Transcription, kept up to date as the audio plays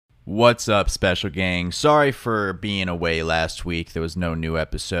What's up, Special Gang? Sorry for being away last week. There was no new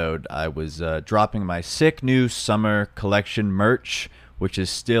episode. I was dropping my sick new summer collection merch, which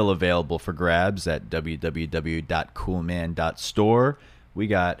is still available for grabs at www.coolman.store. We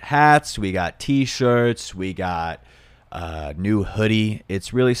got hats, we got t-shirts, we got new hoodie.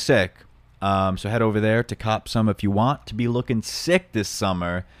 It's really sick. So head over there to cop some if you want to be looking sick this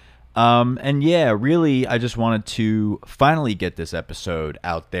summer. And yeah, really, I just wanted to finally get this episode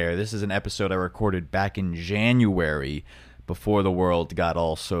out there. This is an episode I recorded back in January before the world got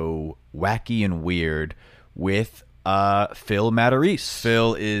all so wacky and weird with Phil Matarese.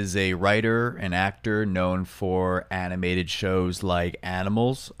 Phil is a writer and actor known for animated shows like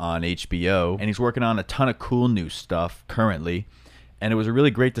Animals on HBO, and he's working on a ton of cool new stuff currently. And it was a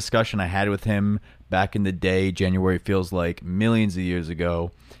really great discussion I had with him back in the day. January feels like millions of years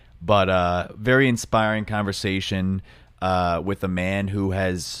ago. But very inspiring conversation with a man who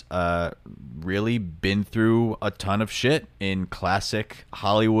has really been through a ton of shit in classic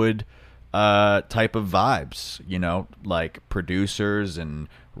Hollywood type of vibes, you know, like producers and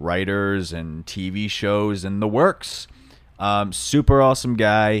writers and TV shows and the works. Super awesome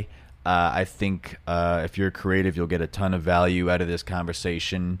guy. I think if you're creative, you'll get a ton of value out of this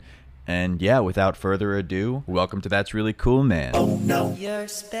conversation. And yeah, without further ado, welcome to That's Really Cool, Man. Oh no, you're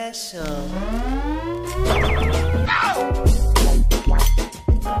special.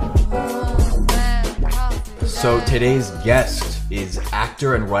 So today's guest is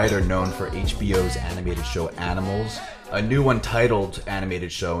actor and writer known for HBO's animated show Animals, a new untitled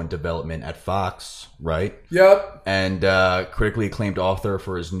animated show in development at Fox, right? Yep. And critically acclaimed author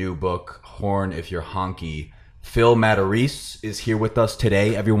for his new book, Horn If You're Honky. Phil Matarese is here with us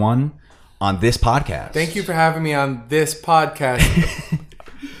today, everyone, on this podcast. Thank you for having me on this podcast.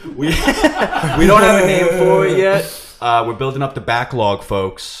 we don't have a name for it yet. We're building up the backlog,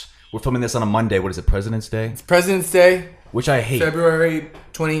 folks. We're filming this on a Monday. What is it, President's Day? It's President's Day. Which I hate. February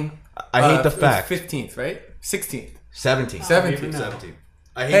 20. I hate the fact. 15th, right? 16th. 17th. 17th.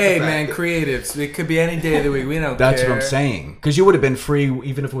 I hate Hey, the fact man, creatives. It could be any day of the week. We don't That's care. what I'm saying. Because you would have been free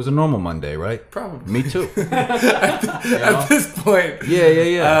even if it was a normal Monday, right? Probably. Me too. At this point.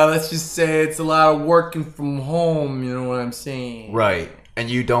 Yeah. Let's just say it's a lot of working from home. You know what I'm saying? Right. And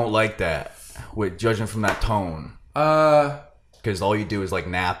you don't like that, with judging from that tone. Because all you do is like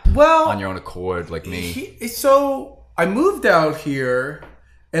nap on your own accord, like me. So I moved out here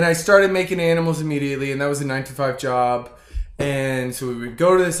and I started making Animals immediately, and that was a 9-to-5 job. And so we would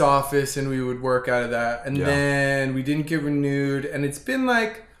go to this office and we would work out of that. And then we didn't get renewed. And it's been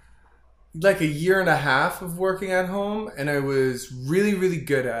like a year and a half of working at home. And I was really, really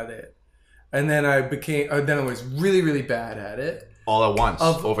good at it. And then I was really, really bad at it. All at once,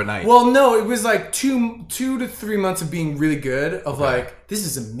 overnight. Well, no, it was like 2 to 3 months of being really good. Of like, this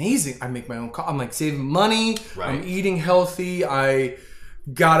is amazing. I make my own. I'm like saving money. Right. I'm eating healthy. I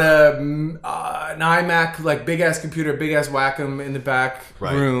got an iMac, like big ass computer, big ass Wacom in the back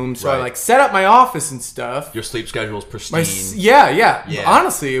room. So I like set up my office and stuff. Your sleep schedule is pristine. Yeah.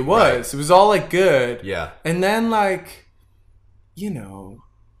 Honestly, it was. Right. It was all like good. Yeah. And then like, you know,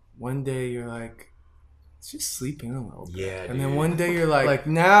 one day you're like, just sleeping a little bit. Yeah, and then one day you're like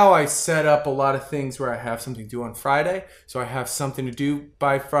now I set up a lot of things where I have something to do on Friday. So I have something to do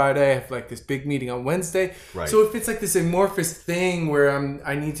by Friday. I have like this big meeting on Wednesday. Right. So if it's like this amorphous thing where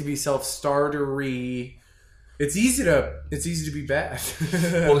I need to be self-startery, it's easy to be bad.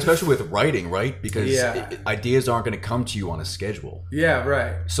 Well, especially with writing, right? Because ideas aren't going to come to you on a schedule. Yeah,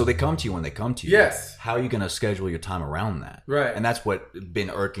 right. So they come to you when they come to you. Yes. How are you going to schedule your time around that? Right. And that's what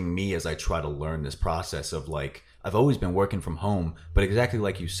been irking me as I try to learn this process of like, I've always been working from home, but exactly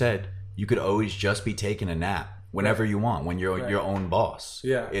like you said, you could always just be taking a nap whenever you want, when you're your own boss.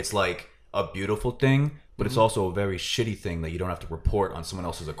 Yeah. It's like a beautiful thing, but it's also a very shitty thing that you don't have to report on someone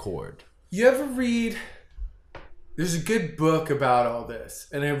else's accord. You ever read... There's a good book about all this,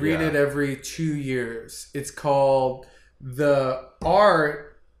 and I read it every 2 years. It's called The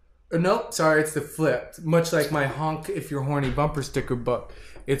Art... Nope, sorry, it's the flip. Much like my Honk If You're Horny bumper sticker book.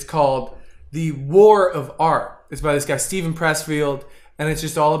 It's called The War of Art. It's by this guy, Stephen Pressfield, and it's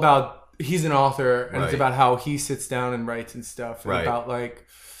just all about... He's an author, and it's about how he sits down and writes and stuff, and about like...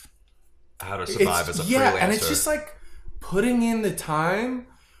 How to survive as a freelancer. Yeah, and it's just like putting in the time...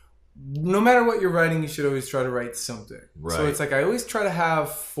 No matter what you're writing, you should always try to write something. Right. So it's like I always try to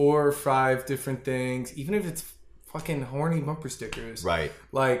have 4 or 5 different things, even if it's fucking horny bumper stickers. Right.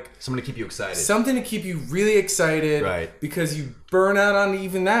 Like something to keep you excited. Something to keep you really excited. Right. Because you burn out on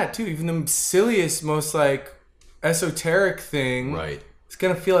even that too. Even the silliest, most like esoteric thing. Right. it's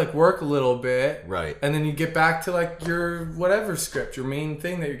gonna feel like work a little bit, Right. and then you get back to like your whatever script, your main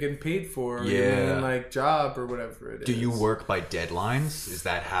thing that you're getting paid for, or your main like job or whatever it is. Do you work by deadlines? Is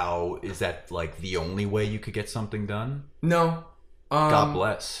that like the only way you could get something done? No. God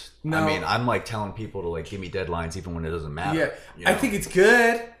bless. No. I mean, I'm like telling people to like give me deadlines even when it doesn't matter. Yeah, you know? I think it's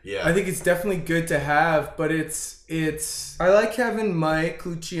good. Yeah. I think it's definitely good to have, but it's. I like having Mike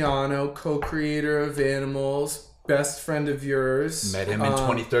Luciano, co-creator of Animals, best friend of yours. Met him in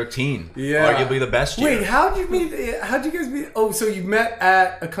 2013. Yeah, Arguably the best year. Wait, how'd you guys meet? Oh, so you met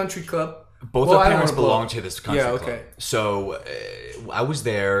at a country club? Both our parents belong to this country club. okay. So I was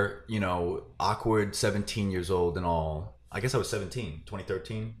there, awkward 17 years old and all. I guess I was 17,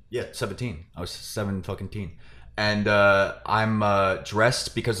 2013. Yeah, 17. I was 7 fucking teen. And I'm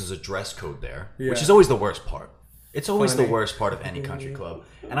dressed because there's a dress code there, which is always the worst part. It's always the worst part of any country club.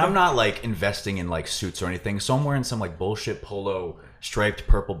 And I'm not like investing in like suits or anything. So I'm wearing some like bullshit polo, striped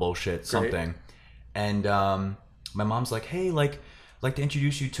purple bullshit, something. And my mom's like, hey, like to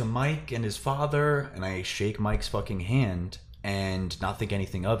introduce you to Mike and his father. And I shake Mike's fucking hand and not think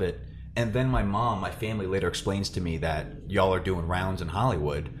anything of it. And then my family later explains to me that y'all are doing rounds in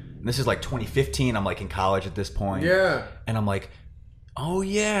Hollywood. And this is like 2015. I'm like in college at this point. Yeah. And I'm like, oh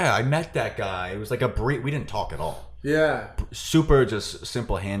yeah, I met that guy. It was like we didn't talk at all. Yeah. Super just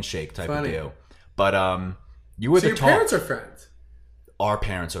simple handshake type of deal. But you were so the your talk. parents are friends? Our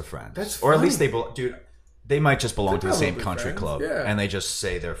parents are friends. That's or at funny. least they might just belong to the same probably country friends, club. yeah. And they just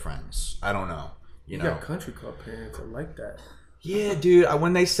say they're friends. I don't know. You know. got country club parents. I like that. Yeah, dude.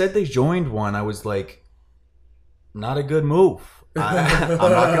 When they said they joined one, I was like, not a good move. I'm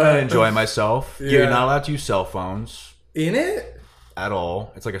not going to enjoy myself. Yeah. You're not allowed to use cell phones In it? at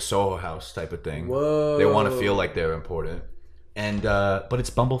all. It's like a Soho House type of thing. Whoa. They want to feel like they're important. And but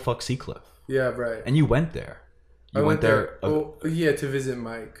it's Bumblefuck Seacliff. Yeah, right. And you went there. I went there. To visit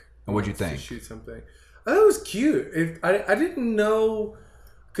Mike. And what'd you think? To shoot something. I thought it was cute. I didn't know,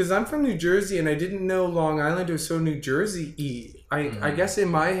 because I'm from New Jersey and I didn't know Long Island was so New Jersey-y. I guess in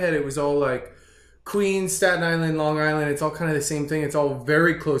my head it was all like Queens, Staten Island, Long Island. It's all kind of the same thing. It's all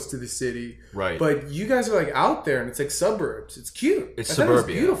very close to the city. Right. But you guys are like out there and it's like suburbs. It's cute. It's I thought it was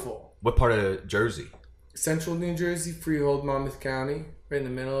suburbia. beautiful. What part of Jersey? Central New Jersey, Freehold, Monmouth County, right in the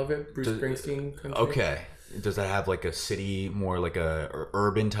middle of it. Bruce Springsteen country. Okay. Does that have like a city, more like a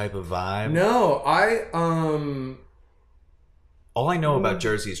urban type of vibe? No, All I know about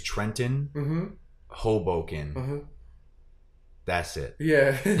Jersey is Trenton, Hoboken. That's it.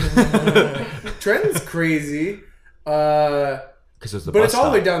 Yeah. Trenton's crazy. Because there's the but bus it's all the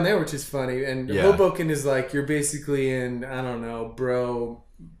stop. way down there, which is funny. And Yeah. Hoboken is like, you're basically in, I don't know,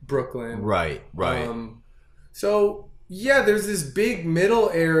 Brooklyn. Right. So, yeah, there's this big middle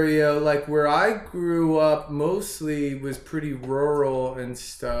area, like where I grew up mostly was pretty rural and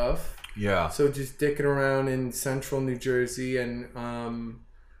stuff. Yeah. So just dicking around in central New Jersey and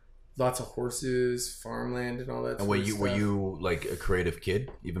lots of horses, farmland, and all that. And were you like a creative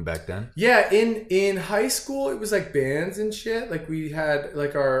kid even back then? Yeah, in high school it was like bands and shit. Like we had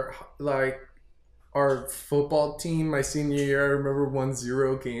like our football team my senior year. I remember won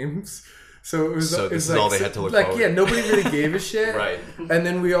 0 games. So it was. So it this was is all they had to look forward. Yeah, nobody really gave a shit. Right. And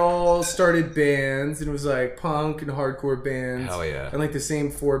then we all started bands, and it was like punk and hardcore bands. Hell yeah. And like the same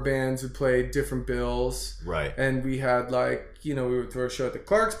 4 bands would play different bills. Right. And we had like, we would throw a show at the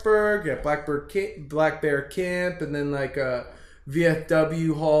Clarksburg, at Black Bear Camp, and then like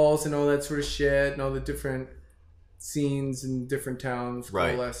VFW halls and all that sort of shit, and all the different scenes in different towns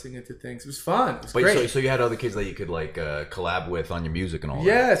coalescing into things. It was fun. It was great. So you had other kids that you could like collab with on your music and all that?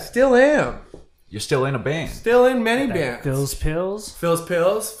 Yeah, still am. You're still in a band? Still in many bands. Phil's Pills? Phil's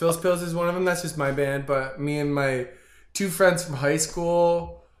Pills. Phil's Pills is one of them. That's just my band. But me and my 2 friends from high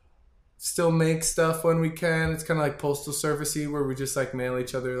school still make stuff when we can. It's kind of like postal servicey where we just like mail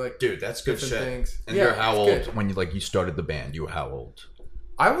each other like Dude, that's good different shit. things. And Yeah, you're how it's old good. when you started the band? You were how old?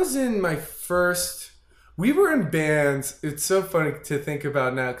 I was in my first... We were in bands. It's so funny to think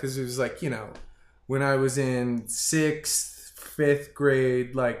about now because it was like, when I was in 6th, 5th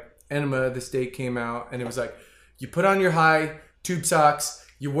grade, like Enema of the State came out and it was like, you put on your high tube socks,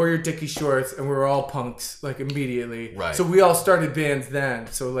 you wore your Dickie shorts, and we were all punks like immediately. Right. So we all started bands then.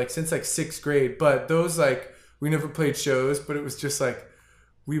 So like since like 6th grade, but those like, we never played shows, but it was just like,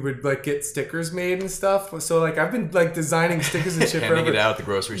 we would like get stickers made and stuff. So like I've been like designing stickers and shit Handing forever. it out at the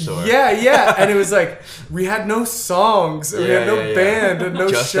grocery store. Yeah. And it was like we had no songs, we had no band and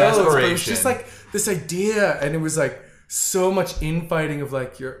no Just shows. But it was aspiration. just like this idea, and it was like so much infighting of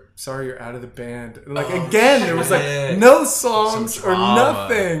like, you're out of the band. And like again, there was like no songs Some or drama.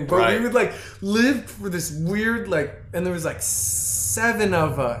 nothing. But Right. we would like live for this weird like, and there was like 7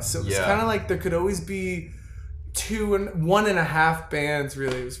 of us. So it was Yeah. kind of like there could always be 2 and 1.5 bands.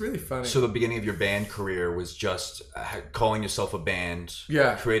 Really, it was really funny. So the beginning of your band career was just calling yourself a band,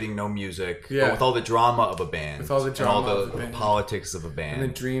 Yeah. creating no music, Yeah. but with all the drama of a band, With all the and drama all of the a band. politics of a and band, the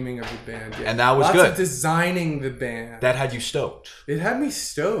dreaming of the band. Yeah. And that was Lots good. of designing the band. that had you stoked. It had me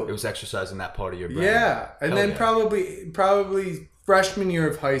stoked. It was exercising that part of your brain. Yeah, and Hell then yeah. probably freshman year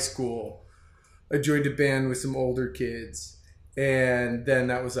of high school, I joined a band with some older kids, and then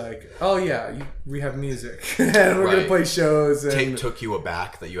that was like, oh yeah, we have music, and we're gonna Right. play shows. And It took you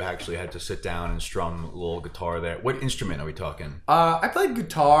aback that you actually had to sit down and strum a little guitar there. What instrument are we talking? I played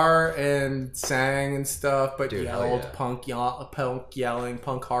guitar and sang and stuff, but Dude, hell yelled, yeah. punk yelling,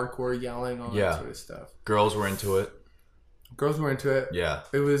 punk hardcore yelling, all Yeah. that sort of stuff. Girls were into it. Girls were into it. Yeah.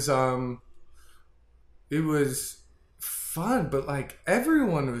 It was fun, but like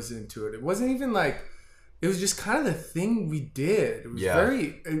everyone was into it. It wasn't even like, it was just kind of the thing we did. It was Yeah.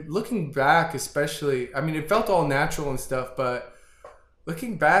 very, looking back especially, I mean, it felt all natural and stuff, but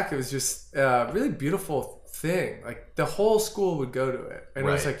looking back, it was just a really beautiful thing. Like the whole school would go to it, and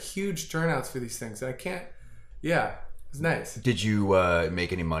it was Right. like huge turnouts for these things. And I can't, yeah, it was nice. Did you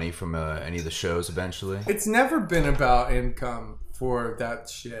make any money from any of the shows eventually? It's never been about income for that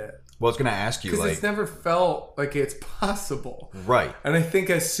shit. Well, I was gonna ask you, Because like, it's never felt like it's possible. right? And I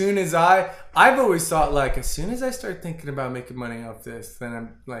think as soon as I've always thought like, as soon as I start thinking about making money off this, then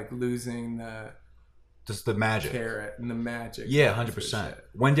I'm like losing the Just the magic. carrot and the magic. Yeah, 100%.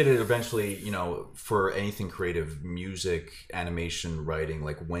 When did it eventually, for anything creative, music, animation, writing,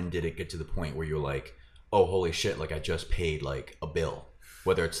 like when did it get to the point where you're like, oh, holy shit, like I just paid like a bill,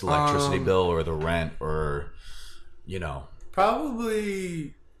 whether it's the electricity bill or the rent or,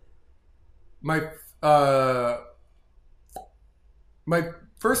 Probably my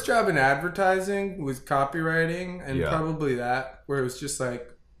first job in advertising was copywriting, and Yeah. probably that, where it was just like,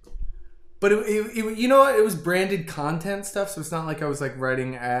 but it you know what, it was branded content stuff, so it's not like I was like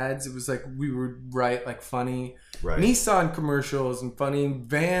writing ads. It was like we would write like funny Right. Nissan commercials and funny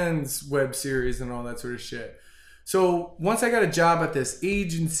Vans web series and all that sort of shit. So once I got a job at this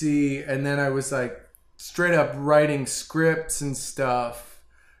agency, and then I was like straight up writing scripts and stuff,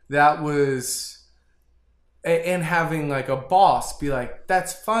 that was, and having like a boss be like,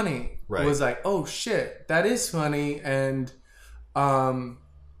 that's funny. Right. It was like, oh shit, that is funny. And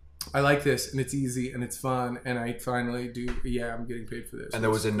I like this, and it's easy, and it's fun, and I finally do. Yeah, I'm getting paid for this. And there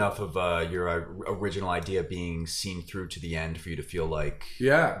was enough of your original idea being seen through to the end for you to feel like,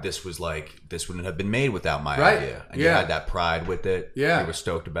 Yeah. this wouldn't have been made without my Right. idea. And Yeah. you had that pride with it. Yeah. You were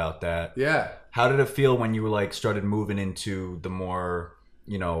stoked about that. Yeah. How did it feel when you were like started moving into the more,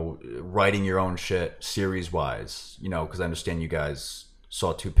 writing your own shit series wise? Because I understand you guys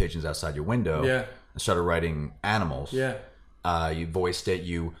saw two pigeons outside your window. Yeah. And started writing animals. Yeah. You voiced it.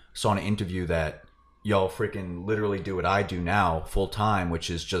 You saw in an interview that y'all freaking literally do what I do now full time, which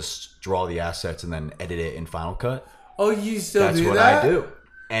is just draw the assets and then edit it in Final Cut. Oh, you still That's do what that? I do.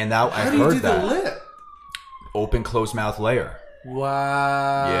 And that I How do you heard do that the lip? open closed mouth layer.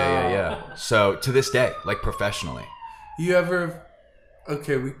 Wow. Yeah. So to this day, like professionally. You ever?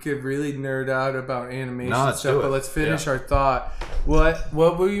 Okay, we could really nerd out about animation No, let's stuff, do it. but let's finish Yeah. our thought. What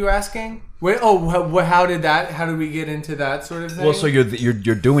were you asking? Wait. Oh, how did we get into that sort of thing? Well, so you're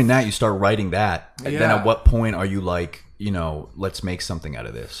doing that. You start writing that, and then Yeah. at what point are you like, let's make something out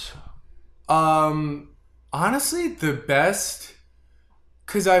of this? Honestly, the best,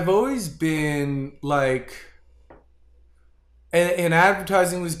 because I've always been like, and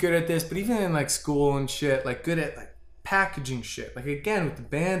advertising was good at this, but even in like school and shit, like good at like packaging shit, like again with the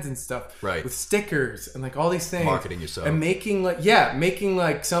bands and stuff, Right. with stickers and like all these things, Marketing yourself. and making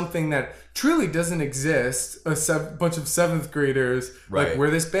like something that truly doesn't exist. Bunch of 7th graders Right. like, we're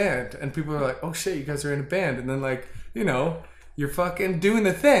this band, and people are like, oh shit, you guys are in a band, and then like, you're fucking doing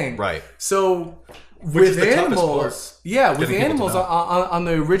the thing, Right. So is with the toughest animals, with Getting people to animals know. on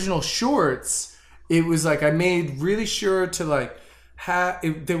the original shorts, it was like I made really sure to like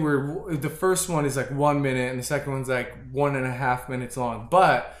the first one is like 1 minute and the second one's like 1.5 minutes long.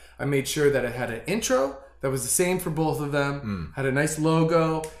 But I made sure that it had an intro that was the same for both of them, had a nice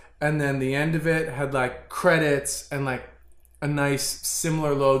logo, and then the end of it had like credits and like a nice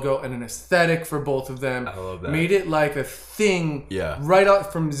similar logo and an aesthetic for both of them. I love that. Made it like a thing, Yeah. right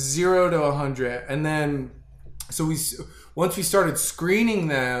out from 0 to 100. And then, so once we started screening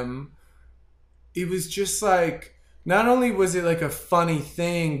them, it was just like, not only was it like a funny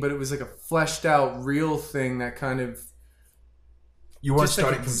thing, but it was like a fleshed out real thing that kind of You weren't just like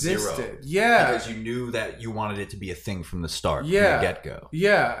starting from zero. existed. Yeah. Because you knew that you wanted it to be a thing from the start, Yeah. from the get-go.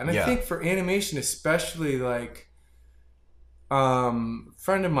 Yeah, and I Yeah. think for animation especially, like,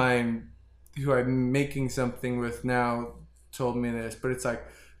 friend of mine who I'm making something with now told me this, but it's like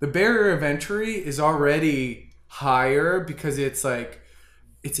the barrier of entry is already higher because it's like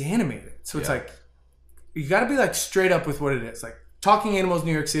it's animated. So it's like you got to be like straight up with what it is. Like Talking Animals,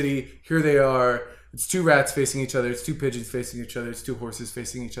 New York City. Here they are. It's two rats facing each other. It's two pigeons facing each other. It's two horses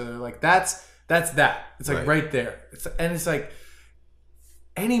facing each other. Like that's that. It's like right there. It's like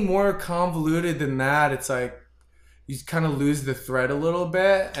any more convoluted than that. It's like you kind of lose the thread a little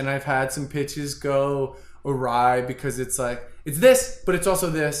bit. And I've had some pitches go awry because it's like it's this, but it's also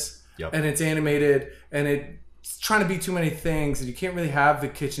this, and it's animated, and it's trying to be too many things, and you can't really have the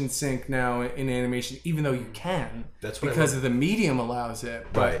kitchen sink now in animation, even though you can. That's what because of the medium allows it.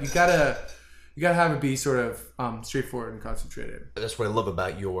 But you gotta have it be sort of straightforward and concentrated. That's what I love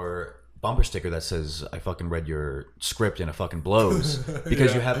about your bumper sticker that says "I fucking read your script and it fucking blows."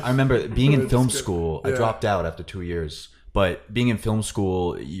 Because you have. I remember being in film school. I dropped out after 2 years, but being in film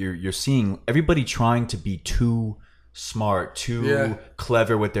school, you're seeing everybody trying to be too smart, too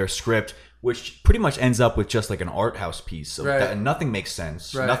clever with their script, which pretty much ends up with just like an art house piece. So that, and nothing makes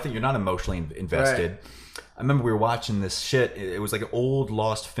sense. Nothing. You're not emotionally invested. I remember we were watching this shit. It was like an old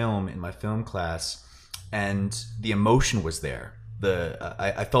lost film in my film class, and the emotion was there.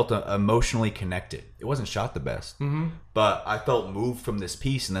 I felt emotionally connected. It wasn't shot the best, but I felt moved from this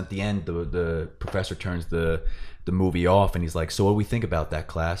piece. And at the end, the professor turns the movie off, and he's like, "So what do we think about that,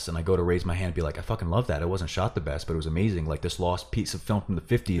 class?" And I go to raise my hand and be like, "I fucking love that. It wasn't shot the best, but it was amazing. Like this lost piece of film from the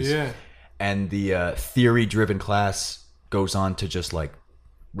 50s." Yeah. And the theory-driven class goes on to just like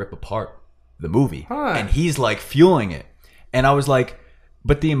rip apart the movie, and he's like fueling it. And I was like,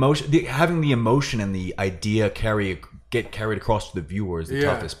 but the emotion, having the emotion and the idea get carried across to the viewer is the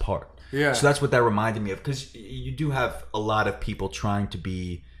toughest part. Yeah. So that's what that reminded me of, because you do have a lot of people trying to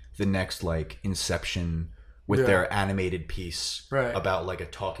be the next like Inception with their animated piece about like a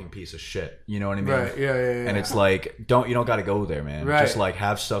talking piece of shit. You know what I mean? Right. Yeah. And it's like, you don't got to go there, man. Right. Just like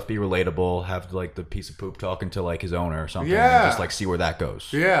have stuff be relatable. Have like the piece of poop talking to like his owner or something. Yeah. And just like see where that goes.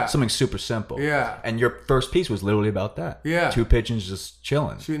 Yeah. Something super simple. Yeah. And your first piece was literally about that. Yeah. Two pigeons just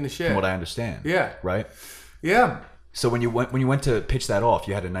chilling, shooting the shit. From what I understand. Yeah. Right. Yeah. So when you went to pitch that off,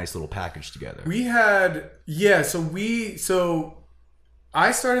 you had a nice little package together. We had So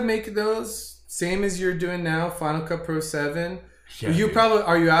I started making those. Same as you're doing now, Final Cut Pro 7. Yeah,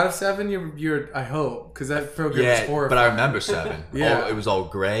 are you out of 7? You're I hope, because that program is horrible. But I remember 7. It was all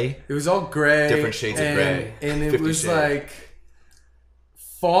gray. It was all gray. Different shades of gray. And it was shades. Like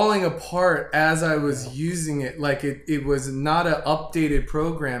falling apart as I was using it. Like it was not an updated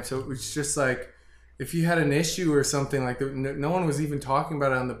program, so it was just like if you had an issue or something, like no one was even talking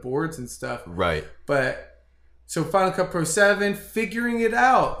about it on the boards and stuff. Right. But so Final Cut Pro 7, figuring it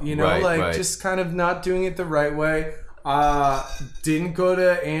out, just kind of not doing it the right way. Didn't go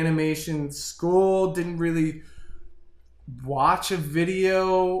to animation school, didn't really watch a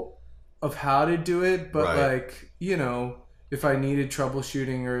video of how to do it, but if I needed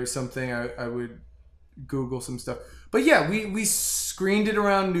troubleshooting or something, I would Google some stuff. But yeah, we screened it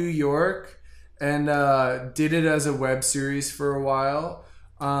around New York and did it as a web series for a while.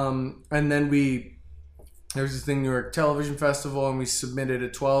 And then there was this thing, New York Television Festival, and we submitted a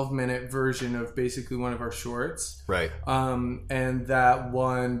 12-minute version of basically one of our shorts. Right. And that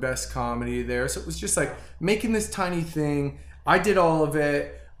won Best Comedy there. So it was just like making this tiny thing. I did all of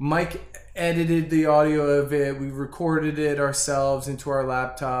it. Mike edited the audio of it. We recorded it ourselves into our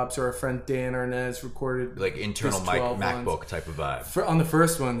laptops, or our friend Dan Arnaz recorded like internal MacBook type of vibe. On the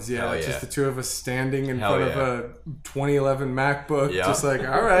first ones, just the two of us standing in front of a 2011 MacBook, just like,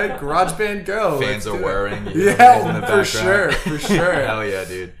 all right, GarageBand go. Fans are whirring. For sure. Hell yeah,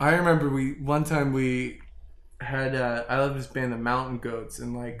 dude. I remember one time we had I love this band, the Mountain Goats,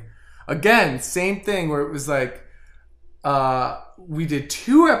 and like again, same thing where it was like we did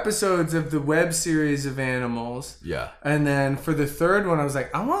 2 episodes of the web series of Animals. Yeah. And then for the third one, I was like,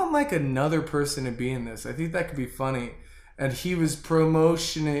 I want like another person to be in this. I think that could be funny. And he was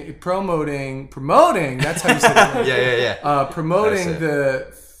promoting. That's how you say it. Yeah. Promoting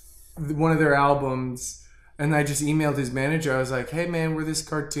the one of their albums. And I just emailed his manager. I was like, hey man, we're this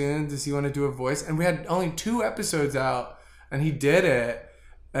cartoon. Does he want to do a voice? And we had only 2 episodes out, and he did it.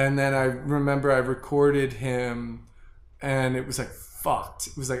 And then I remember I recorded him. And it was like fucked.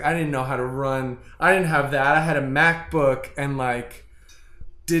 It was like I didn't know how to run. I didn't have that. I had a MacBook and like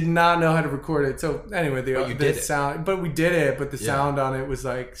did not know how to record it. So anyway, the sound, but we did it. But the sound on it was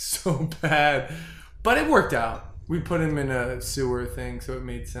like so bad. But it worked out. We put him in a sewer thing, so it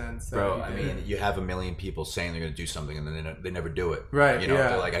made sense. Bro, I mean, you have a million people saying they're going to do something and then they never do it. Right, You know, yeah.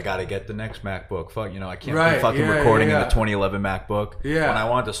 they're like, I got to get the next MacBook. Fuck, you know, I can't Right, be fucking yeah, recording yeah, in yeah. the 2011 MacBook. Yeah. When I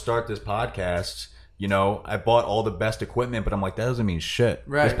wanted to start this podcast, you know, I bought all the best equipment, but I'm like, that doesn't mean shit.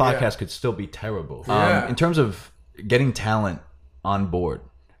 Right, This podcast yeah. could still be terrible. Yeah. In terms of getting talent on board,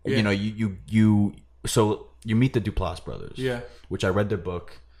 Yeah. you know, so you meet the Duplass brothers. Yeah. Which I read their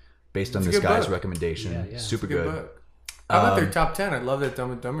book based on It's a this good guy's book. recommendation. Yeah, yeah. Super Good good. book. How about their top 10? I love that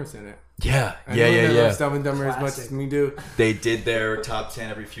Dumb and Dumber's in it. Yeah. Anyone that Yeah. loves Dumb and Dumber as much Classic. as me do. They did their top 10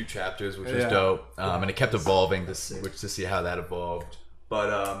 every few chapters, which was Yeah. dope. And it kept evolving to see how that evolved.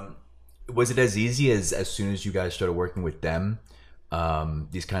 But was it as easy as soon as you guys started working with them,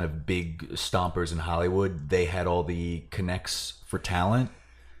 these kind of big stompers in Hollywood, they had all the connects for talent?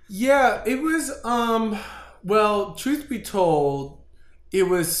 Yeah, it was, well, truth be told, it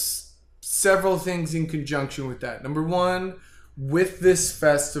was several things in conjunction with that. Number one, with this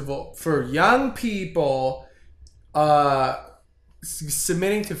festival, for young people,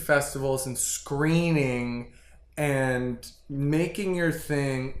 submitting to festivals and screening and making your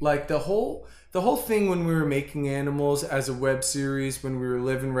thing, like the whole thing when we were making Animals as a web series, when we were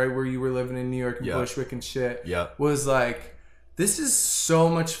living right where you were living in New York and Yeah. Bushwick and shit, Yeah. was like, this is so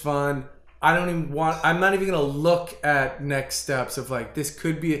much fun. I'm not even gonna look at next steps of like, this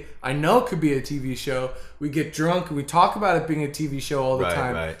could be, I know it could be a TV show. We get drunk and we talk about it being a TV show all the Right,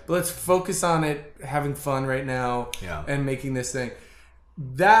 time. right. But let's focus on it having fun right now Yeah. and making this thing.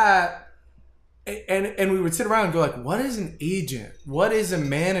 That, and we would sit around and go like, what is an agent? What is a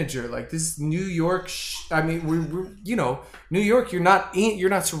manager? Like this New York, I mean, we're you know, New York, you're not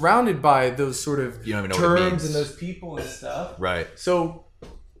surrounded by those sort of You don't even know what it terms means. and those people and stuff. Right. So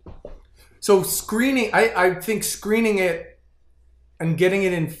screening, I think screening it and getting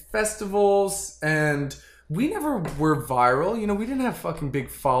it in festivals, and we never were viral. You know, we didn't have fucking big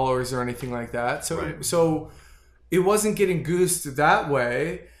followers or anything like that. So Right. so it wasn't getting goosed that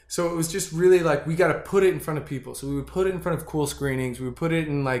way. So it was just really like, we got to put it in front of people. So we would put it in front of cool screenings. We would put it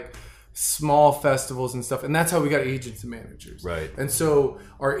in like small festivals and stuff. And that's how we got agents and managers. Right. And so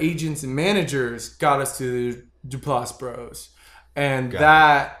our agents and managers got us to the Duplass Bros. And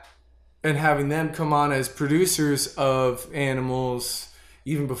and having them come on as producers of Animals,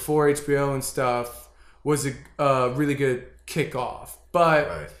 even before HBO and stuff, was a really good kickoff. But,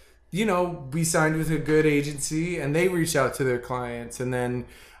 Right. you know, we signed with a good agency and they reached out to their clients. And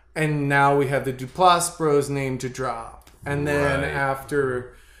now we have the Duplass Bros name to drop. And then Right.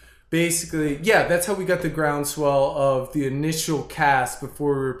 after... Basically, yeah, that's how we got the groundswell of the initial cast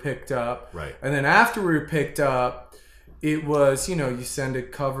before we were picked up. Right. And then after we were picked up, it was, you know, you send a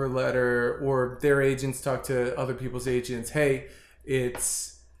cover letter or their agents talk to other people's agents. Hey,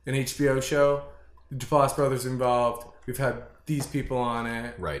 it's an HBO show. The Duplass Brothers involved. We've had these people on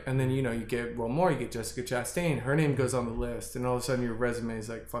it. Right. And then, you know, you get Will Moore, you get Jessica Chastain. Her name goes on the list. And all of a sudden your resume is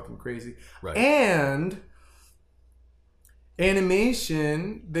like fucking crazy. Right. And...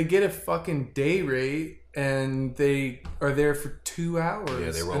 animation, they get a fucking day rate and they are there for 2 hours.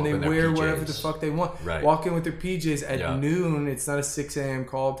 Yeah, they roll and up they in their wear whatever the PJs. fuck they want. Right. Walk in with their PJs at Yeah. noon. It's not a 6 a.m.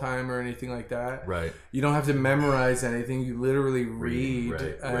 call time or anything like that. Right. You don't have to memorize anything. You literally read.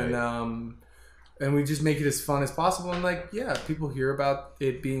 Right, And we just make it as fun as possible. And like, yeah, people hear about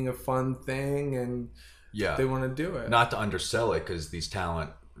it being a fun thing and Yeah. they want to do it. Not to undersell it, because these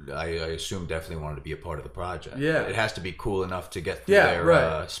talent, I assume, definitely wanted to be a part of the project. Yeah. It has to be cool enough to get through Yeah, their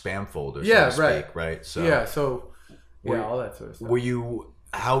right. spam folder, Yeah, so to right. speak, right? So yeah, so Were- yeah, all that sort of stuff. were you,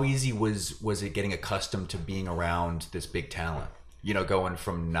 how easy was it getting accustomed to being around this big talent? You know, going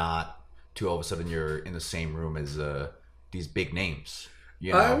from not to all of a sudden you're in the same room as these big names.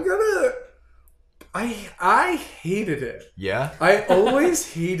 You know? I hated it. Yeah? I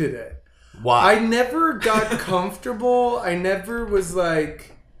always hated it. Why? I never got comfortable. I never was like...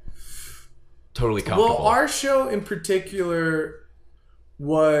 Totally comfortable. Well, our show in particular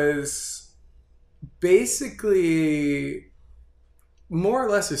was basically more or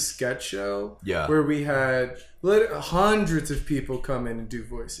less a sketch show. Yeah. Where we had hundreds of people come in and do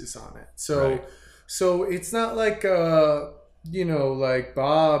voices on it. So, Right. so it's not like... you know, like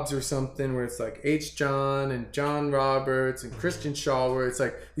Bob's or something where it's like H. John and John Roberts and Christian Shaw, where it's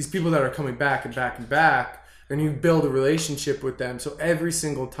like these people that are coming back and back and back, and you build a relationship with them. So every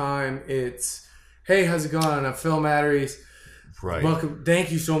single time it's, hey, how's it going? I'm Phil Matteries. Right. Welcome.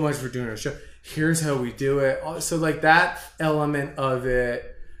 Thank you so much for doing our show. Here's how we do it. So like that element of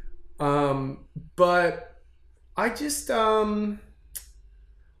it. But I just,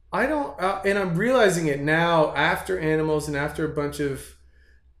 I don't, and I'm realizing it now after Animals and after a bunch of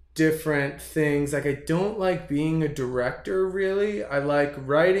different things. Like I don't like being a director really. I like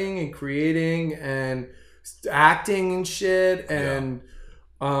writing and creating and acting and shit and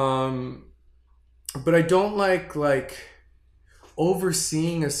but I don't like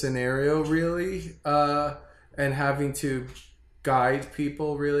overseeing a scenario really and having to guide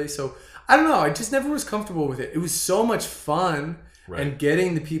people really. So I don't know, I just never was comfortable with it. It was so much fun and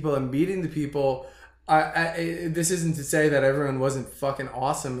getting the people and meeting the people. This isn't to say that everyone wasn't fucking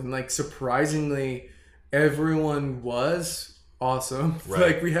awesome, and like surprisingly everyone was awesome.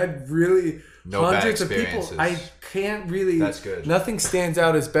 Like we had really hundreds of people. I can't really, that's good. Nothing stands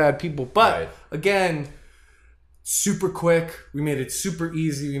out as bad people, but again, super quick. We made it super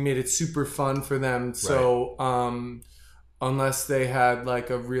easy. We made it super fun for them. So unless they had like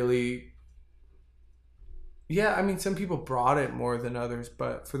a really, I mean, some people brought it more than others,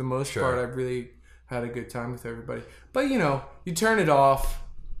 but for the most part, I really had a good time with everybody. But you know, you turn it off.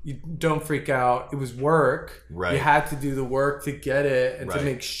 You don't freak out. It was work. You had to do the work to get it and to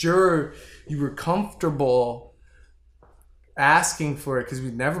make sure you were comfortable asking for it, because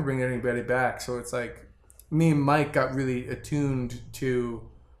we'd never bring anybody back. So it's like me and Mike got really attuned to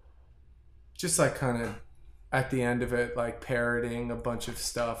just like kind of at the end of it, like parroting a bunch of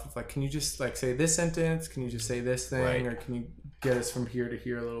stuff. It's like, can you just like say this sentence? Can you just say this thing? Or can you get us from here to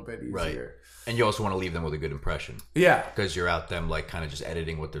here a little bit easier? And you also want to leave them with a good impression. Yeah. Because you're out them like kind of just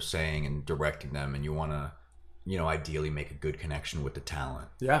editing what they're saying and directing them, and you want to, you know, ideally make a good connection with the talent.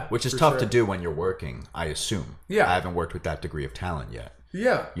 Yeah. Which is tough to do when you're working, I assume. Yeah. I haven't worked with that degree of talent yet.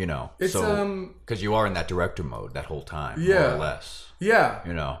 Yeah. You know. It's so because you are in that director mode that whole time, more or less. Yeah.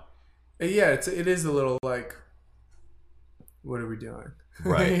 You know. Yeah, it is a little like, what are we doing?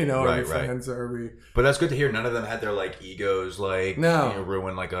 Right. You know, are we friends? Are we? But that's good to hear. None of them had their like egos like you know,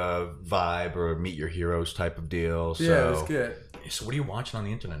 ruin like a vibe or meet your heroes type of deal. So, yeah, it was good. So what are you watching on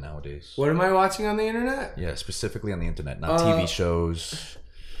the internet nowadays? What am I watching on the internet? Yeah, specifically on the internet, not TV shows,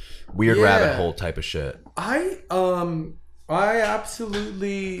 weird rabbit hole type of shit. I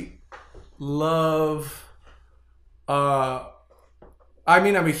absolutely love. I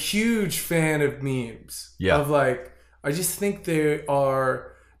mean, I'm a huge fan of memes. Yeah. Of like, I just think they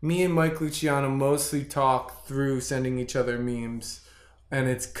are. Me and Mike Luciano mostly talk through sending each other memes, and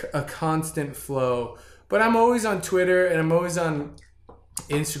it's a constant flow. But I'm always on Twitter and I'm always on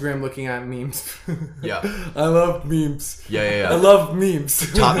Instagram looking at memes. Yeah. I love memes. Yeah. I love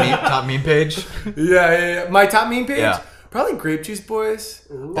memes. Top meme page? Yeah. My top meme page? Yeah. Probably Grape Juice Boys.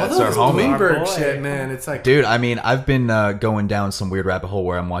 That's our homie. Bloomberg shit, man. It's like, dude, I mean, I've been going down some weird rabbit hole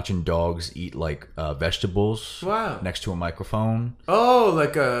where I'm watching dogs eat like vegetables next to a microphone. Oh,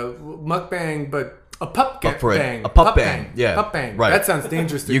 like a mukbang, but a pup bang. A pup bang. Yeah. Pup bang. Right. That sounds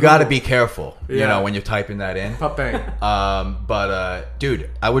dangerous to You got to be careful, you know, when you're typing that in. Pup bang. But dude,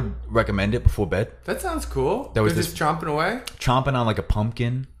 I would recommend it before bed. That sounds cool. There was just chomping away. Chomping on like a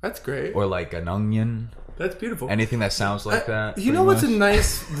pumpkin. That's great. Or like an onion. That's beautiful. Anything that sounds like that. You know what's a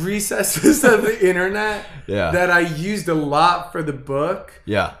nice recesses of the internet that I used a lot for the book?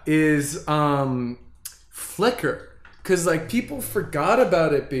 Yeah. Is Flickr. Because like people forgot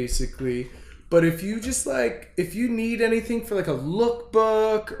about it basically. But if you just like, if you need anything for like a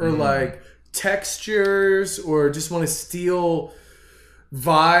lookbook or like textures or just want to steal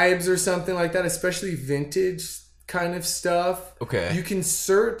vibes or something like that, especially vintage kind of stuff. Okay. You can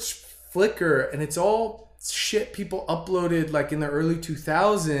search Flickr and it's all shit people uploaded like in the early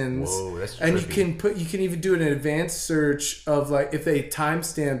 2000s. Whoa, that's and trippy. you can even do an advanced search of like if they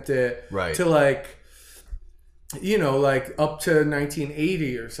timestamped it to like, you know, like up to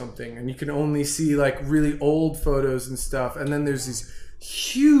 1980 or something, and you can only see like really old photos and stuff. And then there's these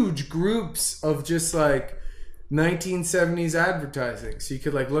huge groups of just like 1970s advertising, so you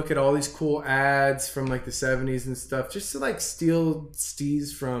could like look at all these cool ads from like the 70s and stuff, just to like steal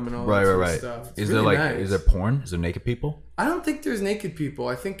steez from and all that sort of stuff. It's is really there like nice. is there porn? Is there naked people? I don't think there's naked people.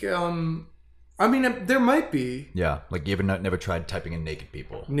 I think I mean there might be. Yeah, like you never tried typing in naked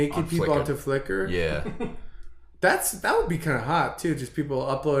people. Naked people Flickr? onto Flickr. Yeah. That would be kind of hot too. Just people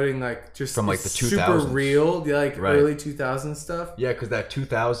uploading like just from like the 2000s, super real, like early 2000s stuff. Yeah, because that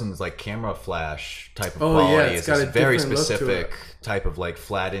 2000s like camera flash type of quality is this very specific type of like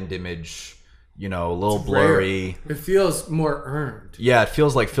flattened image. You know, a little blurry. Rare. It feels more earned. Yeah, it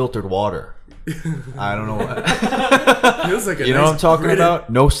feels like filtered water. I don't know what. Feels like you know what I'm talking about?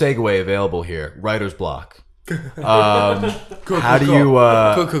 No segue available here. Writer's block. How do you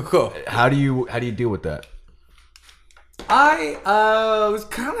how do you deal with that? I was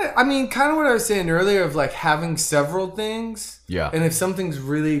kind of what I was saying earlier of like having several things. Yeah. And if something's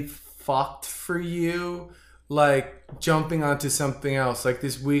really fucked for you, like jumping onto something else. Like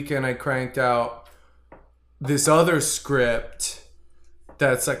this weekend, I cranked out this other script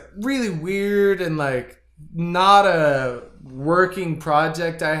that's like really weird and like not a working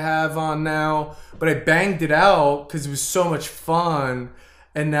project I have on now, but I banged it out because it was so much fun.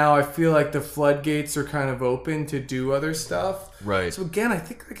 And now I feel like the floodgates are kind of open to do other stuff. Right. So again, I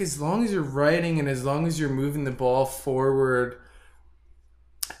think like as long as you're writing and as long as you're moving the ball forward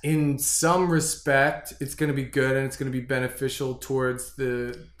in some respect, it's going to be good and it's going to be beneficial towards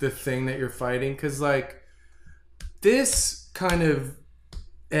the thing that you're fighting. Because like this kind of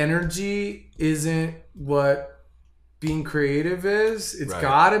energy isn't what being creative is. It's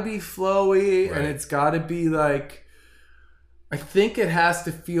got to be flowy and it's got to be like, I think it has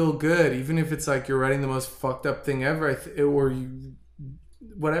to feel good, even if it's like you're writing the most fucked up thing ever,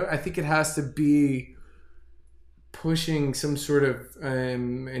 whatever. I think it has to be pushing some sort of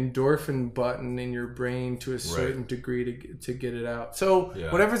endorphin button in your brain to a certain degree to get it out. So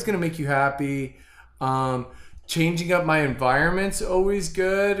whatever's going to make you happy. Changing up my environment's always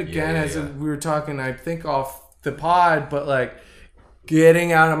good. Again, we were talking, I think off the pod, but like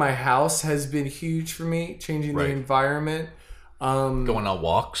getting out of my house has been huge for me. Changing the environment. Going on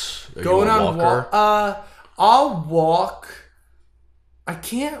walks? Going on walk. I'll walk. I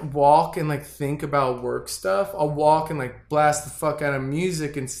can't walk and like think about work stuff. I'll walk and like blast the fuck out of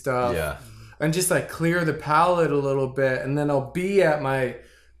music and stuff. Yeah. And just like clear the palate a little bit, and then I'll be at my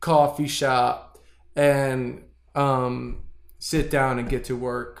coffee shop and sit down and get to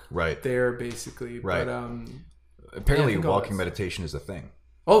work. Right. There, basically. Right. But apparently, walking meditation is a thing.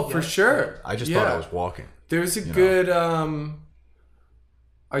 Oh, for sure. I just thought I was walking. There's a good.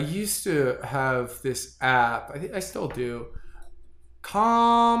 I used to have this app. I think I still do.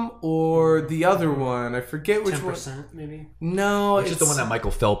 Calm or the other one. I forget which 10% one. maybe? No, Which is the one that Michael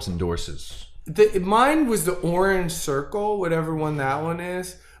Phelps endorses. Mine was the Orange Circle, whatever one that one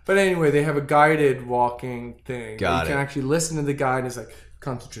is. But anyway, they have a guided walking thing. You can actually listen to the guide and it's like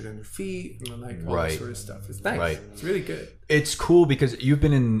concentrate on your feet and like all that sort of stuff. It's nice. Right. It's really good. It's cool because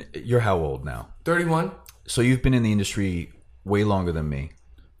you're how old now? 31. So you've been in the industry way longer than me.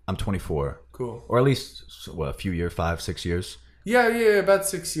 I'm 24. Cool. Or at least, a few years, 5-6 years? Yeah, about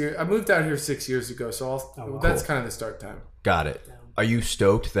 6 years. I moved out here 6 years ago, so that's kind of the start time. Got it. Are you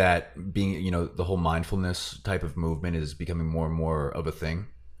stoked that being, the whole mindfulness type of movement is becoming more and more of a thing?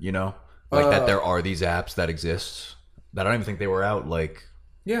 That there are these apps that exist that I don't even think they were out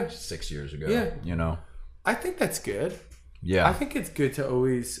 6 years ago. Yeah. I think that's good. Yeah. I think it's good to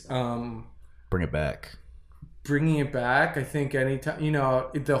always bring it back. Bringing it back. I think anytime,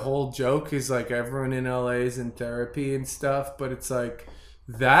 the whole joke is like everyone in LA is in therapy and stuff, but it's like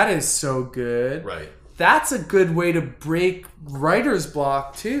that is so good. Right. That's a good way to break writer's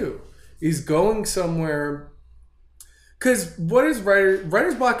block too, is going somewhere. Because what is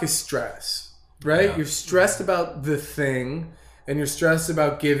writer's block is stress, right? Yeah. You're stressed about the thing and you're stressed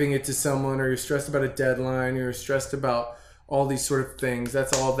about giving it to someone, or you're stressed about a deadline, or you're stressed about all these sort of things.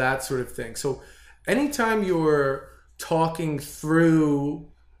 That's all that sort of thing. So anytime you're talking through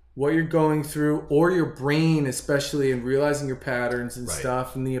what you're going through, or your brain especially, and realizing your patterns and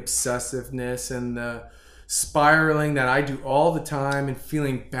stuff, and the obsessiveness and the spiraling that I do all the time, and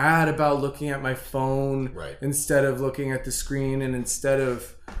feeling bad about looking at my phone instead of looking at the screen, and instead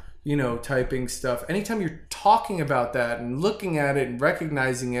of typing stuff. Anytime you're talking about that and looking at it and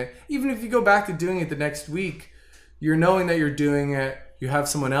recognizing it, even if you go back to doing it the next week, you're knowing that you're doing it. You have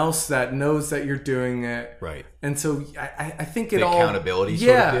someone else that knows that you're doing it, right? And so I think it all accountability,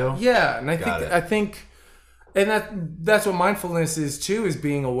 sort of deal. Yeah. And I think, and that's what mindfulness is too, is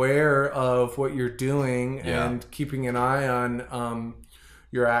being aware of what you're doing and keeping an eye on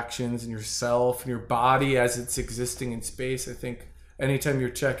your actions and yourself and your body as it's existing in space. I think anytime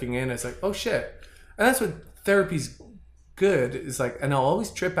you're checking in, it's like, oh shit, and that's what therapy's good is like. And I'll always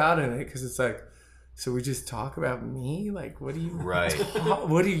trip out in it because it's like, so we just talk about me? Like, what are you? Right.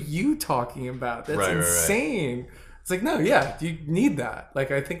 What are you talking about? That's insane. Right. It's like, no, you need that. Like,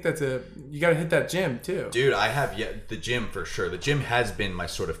 I think you got to hit that gym too. Dude, I have the gym for sure. The gym has been my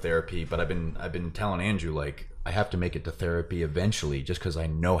sort of therapy, but I've been telling Andrew, like, I have to make it to therapy eventually, just because I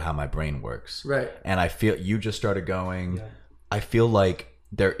know how my brain works. Right. And I feel you just started going. Yeah. I feel like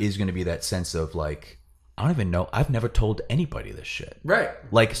there is going to be that sense of like, I don't even know. I've never told anybody this shit. Right.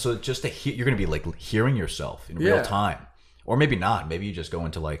 Like, so just to hear, you're going to be like hearing yourself in real time, or maybe not. Maybe you just go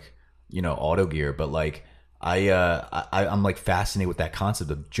into like, auto gear. But like, I'm like fascinated with that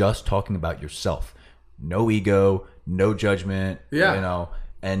concept of just talking about yourself. No ego, no judgment. Yeah.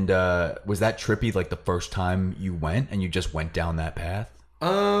 And was that trippy like the first time you went and you just went down that path?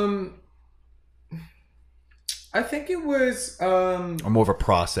 I think it was Or more of a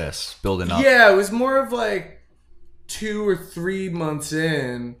process building up? yeah, it was more of like 2 or 3 months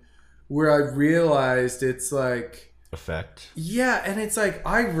in where I realized it's like Effect. yeah, and it's like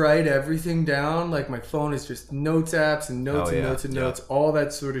I write everything down. Like my phone is just notes apps and notes Oh, and yeah, notes and yeah. notes, all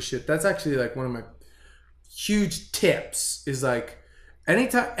that sort of shit. That's actually like one of my huge tips is like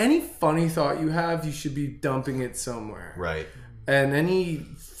anytime any funny thought you have, you should be dumping it somewhere. Right. And any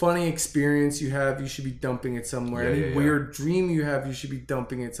funny experience you have, you should be dumping it somewhere. Yeah, Any yeah, yeah. weird dream you have, you should be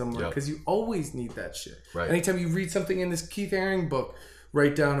dumping it somewhere. Yep. Because you always need that shit. Right. Anytime you read something in this Keith Haring book,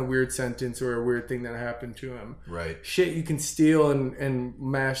 write down a weird sentence or a weird thing that happened to him. Right. Shit you can steal and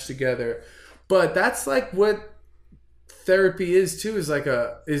mash together. But that's like what therapy is too, is like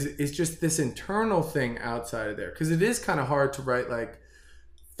is just this internal thing outside of there. Because it is kind of hard to write like,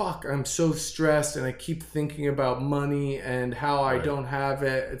 fuck, I'm so stressed and I keep thinking about money and how I Right. don't have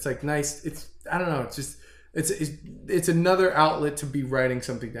it. It's like nice. It's, I don't know. It's just, it's another outlet to be writing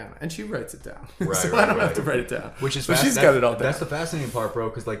something down. And she writes it down. Right, So right, I don't have right. to write it down. Which is but fast- she's that- got it all down. That's the fascinating part, bro.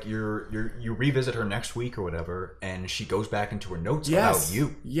 Because like you revisit her next week or whatever, and she goes back into her notes Yes. about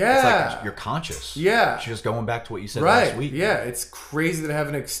you. Yeah. It's like you're conscious. Yeah. She's just going back to what you said Right. last week. Yeah. It's crazy to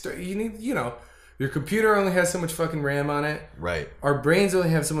have an you need, your computer only has so much fucking RAM on it. Right. Our brains only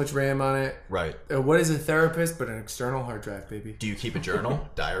have so much RAM on it. Right. What is a therapist but an external hard drive, baby? Do you keep a journal,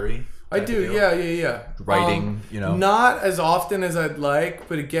 diary? I type of do, deal? yeah. Writing, Not as often as I'd like,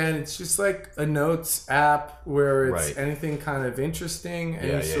 but again, it's just like a notes app where it's Right. anything kind of interesting,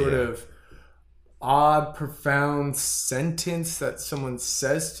 any Yeah, sort yeah. of odd, profound sentence that someone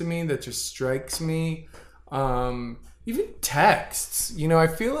says to me that just strikes me. Even texts. I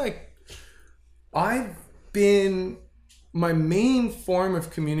feel like my main form of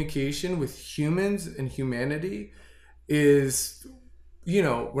communication with humans and humanity is,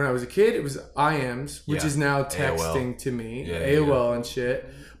 when I was a kid, it was IMs, which Yeah. is now AOL. texting to me, Yeah, AOL and shit.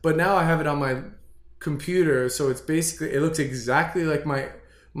 But now I have it on my computer, so it's basically, it looks exactly like my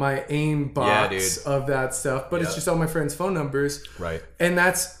AIM box dude. of that stuff, but it's Yeah. just all my friends' phone numbers. Right. And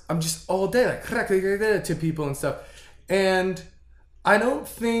I'm just all day like to people and stuff. And I don't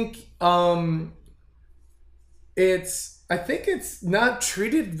think I think it's not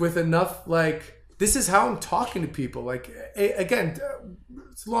treated with enough like, this is how I'm talking to people. Like, again,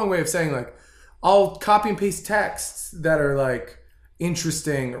 it's a long way of saying like, I'll copy and paste texts that are like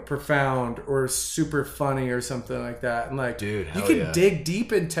interesting or profound or super funny or something like that. And like, Dude, you hell can yeah. dig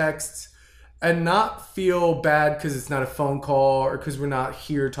deep in texts and not feel bad because it's not a phone call or because we're not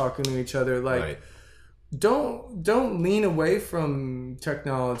here talking to each other. Like, Right. don't lean away from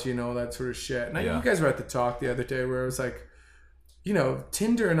technology and all that sort of shit. And Yeah. you guys were at the talk the other day where it was like,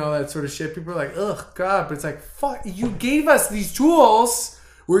 Tinder and all that sort of shit. People are like, ugh, God. But it's like, fuck, you gave us these tools.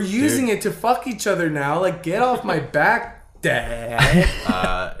 We're using it to fuck each other now. Like, get off my back, Dad.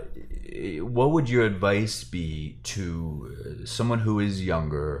 What would your advice be to someone who is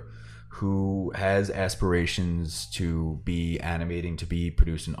younger, who has aspirations to be animating, to be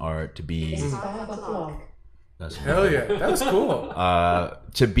producing art, to be that's Hell yeah. That was cool.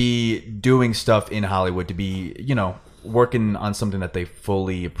 to be doing stuff in Hollywood, to be, working on something that they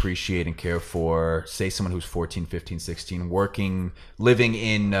fully appreciate and care for, say someone who's 14, 15, 16, living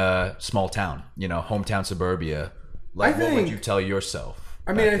in a small town, hometown suburbia. Like, what would think- you tell yourself?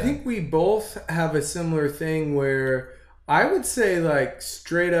 I mean, I think we both have a similar thing where I would say, like,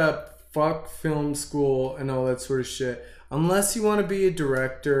 straight up, fuck film school and all that sort of shit. Unless you want to be a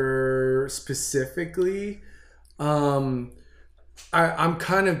director specifically. I'm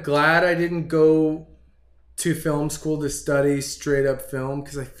kind of glad I didn't go to film school to study straight up film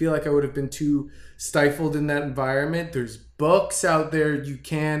because I feel like I would have been too stifled in that environment. There's books out there you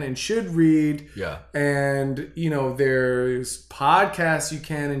can and should read. Yeah. And, there's podcasts you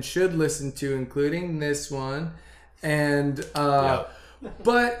can and should listen to, including this one. And, but,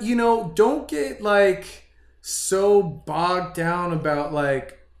 don't get like so bogged down about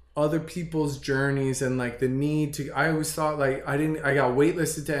like other people's journeys and like the need to, I always thought like, I got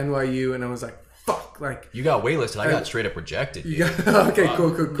waitlisted to NYU and I was like, fuck, like, You got waitlisted. I got straight up rejected. you got, okay,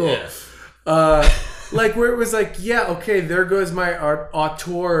 cool. Yeah. Like where it was like, yeah, okay, there goes my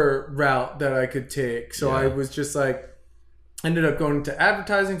auteur route that I could take. So Yeah. I was just like, ended up going into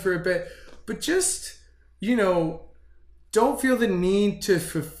advertising for a bit, but just, don't feel the need to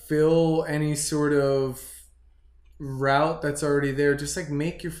fulfill any sort of route that's already there. Just like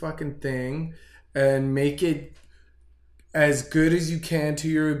make your fucking thing and make it as good as you can to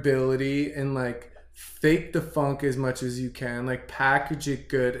your ability and like fake the funk as much as you can, like package it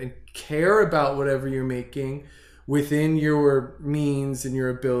good and care about whatever you're making within your means and your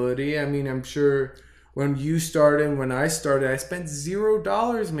ability. I mean, I'm sure when you started, when I started, I spent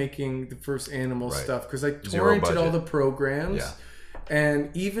 $0 making the first animal stuff because I torrented all the programs. Yeah. And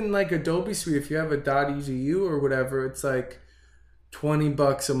even like Adobe Suite, if you have a .edu or whatever, it's like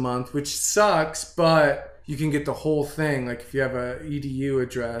 $20 a month, which sucks, but you can get the whole thing. Like if you have a edu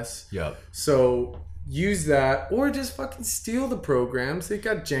address. Yep. So use that, or just fucking steal the programs. They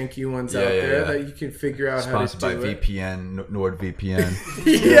got janky ones out there that you can figure out how to do Sponsored by it. VPN, NordVPN.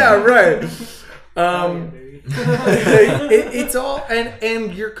 Yeah, right. It's all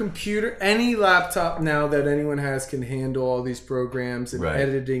and your computer, any laptop now that anyone has can handle all these programs and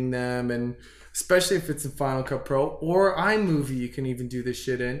editing them, and especially if it's in Final Cut Pro or iMovie, you can even do this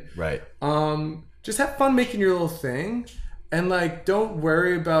shit in. Right. Just have fun making your little thing, and like don't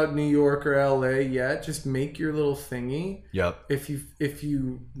worry about New York or LA yet. Just make your little thingy. Yep. If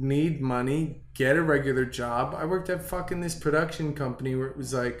you need money, get a regular job. I worked at fucking this production company where it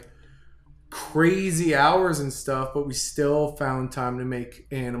was like crazy hours and stuff, but we still found time to make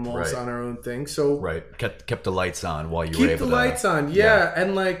animals on our own thing. So kept the lights on while you were keep able the to lights on. Yeah,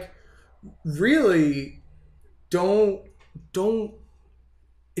 and like really don't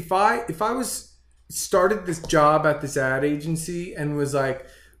if I was started this job at this ad agency and was like,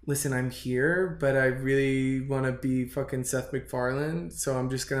 listen, I'm here, but I really want to be fucking Seth MacFarlane, so I'm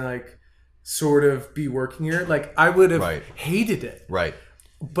just gonna like sort of be working here, like I would have hated it. Right.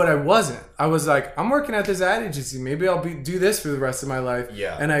 But I wasn't. I was like, I'm working at this ad agency. Maybe I'll do this for the rest of my life.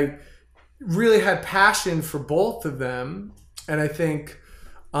 Yeah. And I really had passion for both of them. And I think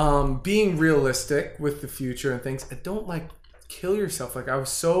being realistic with the future and things, and don't like kill yourself. Like I was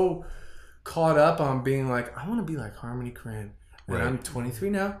so caught up on being like, I want to be like Harmony Korine. And I'm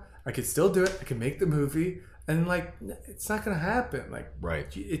 23 now. I could still do it. I can make the movie. And like, it's not gonna happen. Like,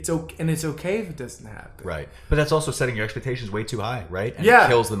 it's okay, and it's okay if it doesn't happen. Right, but that's also setting your expectations way too high, right? And it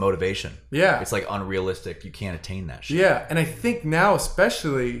kills the motivation. Yeah, it's like unrealistic. You can't attain that shit. Yeah, and I think now,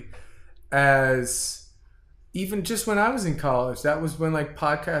 especially as even just when I was in college, that was when like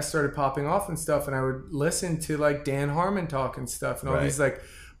podcasts started popping off and stuff, and I would listen to like Dan Harmon talk and stuff, and all these like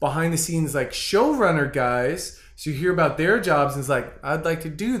behind the scenes like showrunner guys. So you hear about their jobs, and it's like, I'd like to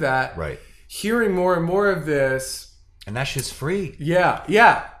do that. Right. Hearing more and more of this, and that shit's free. Yeah.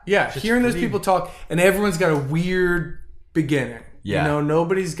 Hearing those people talk, and everyone's got a weird beginning. Yeah, you know,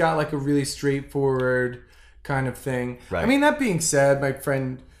 nobody's got like a really straightforward kind of thing. Right. I mean, that being said, my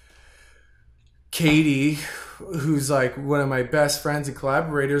friend Katie, who's like one of my best friends and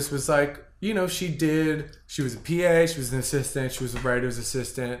collaborators, was like, you know, she was a PA, she was an assistant, she was a writer's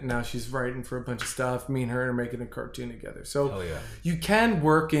assistant, and now she's writing for a bunch of stuff. Me and her are making a cartoon together. So you can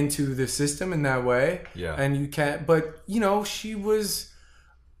work into the system in that way. Yeah. And you can, but you know, she was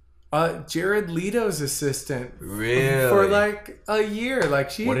Jared Leto's assistant for like a year.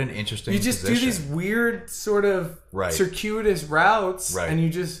 Like what an interesting position. Do these weird sort of circuitous routes, and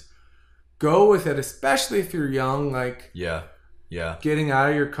you just go with it, especially if you're young, like getting out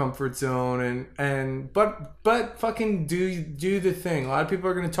of your comfort zone but fucking do the thing. A lot of people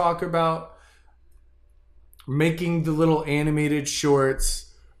are going to talk about making the little animated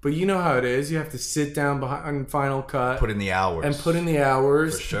shorts, but you know how it is. You have to sit down behind Final Cut, put in the hours,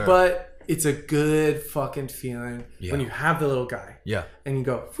 for sure. But it's a good fucking feeling when you have the little guy, and you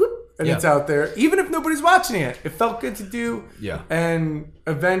go whoop, and it's out there, even if nobody's watching it. It felt good to do, and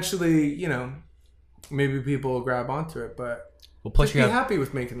eventually, you know, maybe people will grab onto it, but plus just be happy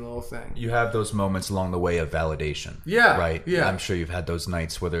with making the little thing. You have those moments along the way of validation. Yeah. Right? Yeah. I'm sure you've had those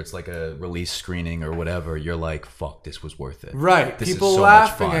nights, whether it's like a release screening or whatever, you're like, fuck, this was worth it. Right. This people is so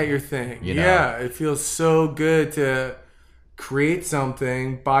laughing much fun, at your thing. You know? Yeah. It feels so good to create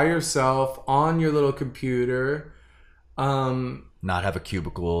something by yourself on your little computer. Not have a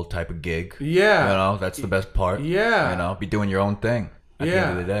cubicle type of gig. Yeah. You know, that's the best part. Yeah. You know, be doing your own thing at the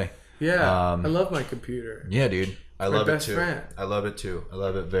end of the day. Yeah. I love my computer. Yeah, dude. I love it too. Friend. I love it too. I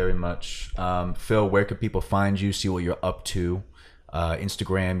love it very much. Phil, where can people find you? See what you're up to?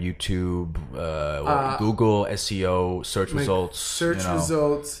 Instagram, YouTube, Google, SEO, search results. Search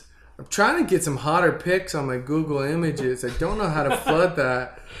results. I'm trying to get some hotter pics on my Google Images. I don't know how to flood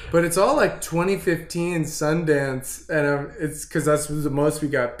that, but it's all like 2015 Sundance, and it's because that's the most we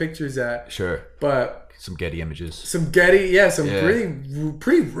got pictures at. Sure, but. Some Getty images. Some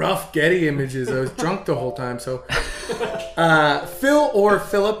pretty rough Getty images. I was drunk the whole time. So Phil or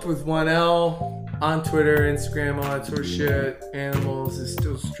Philip with 1L on Twitter, Instagram, all that sort of shit. Animals is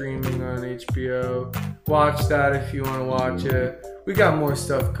still streaming on HBO. Watch that if you want to watch it. we got more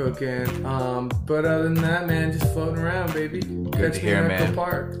stuff cooking. But other than that, man, just floating around, baby. Good to hear, man.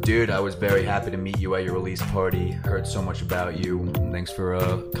 Park. Dude, I was very happy to meet you at your release party. Heard so much about you. Thanks for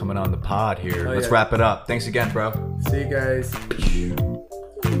coming on the pod here. Let's wrap it up. Thanks again, bro. See you guys.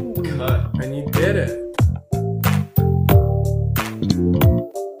 Cut. And you did it.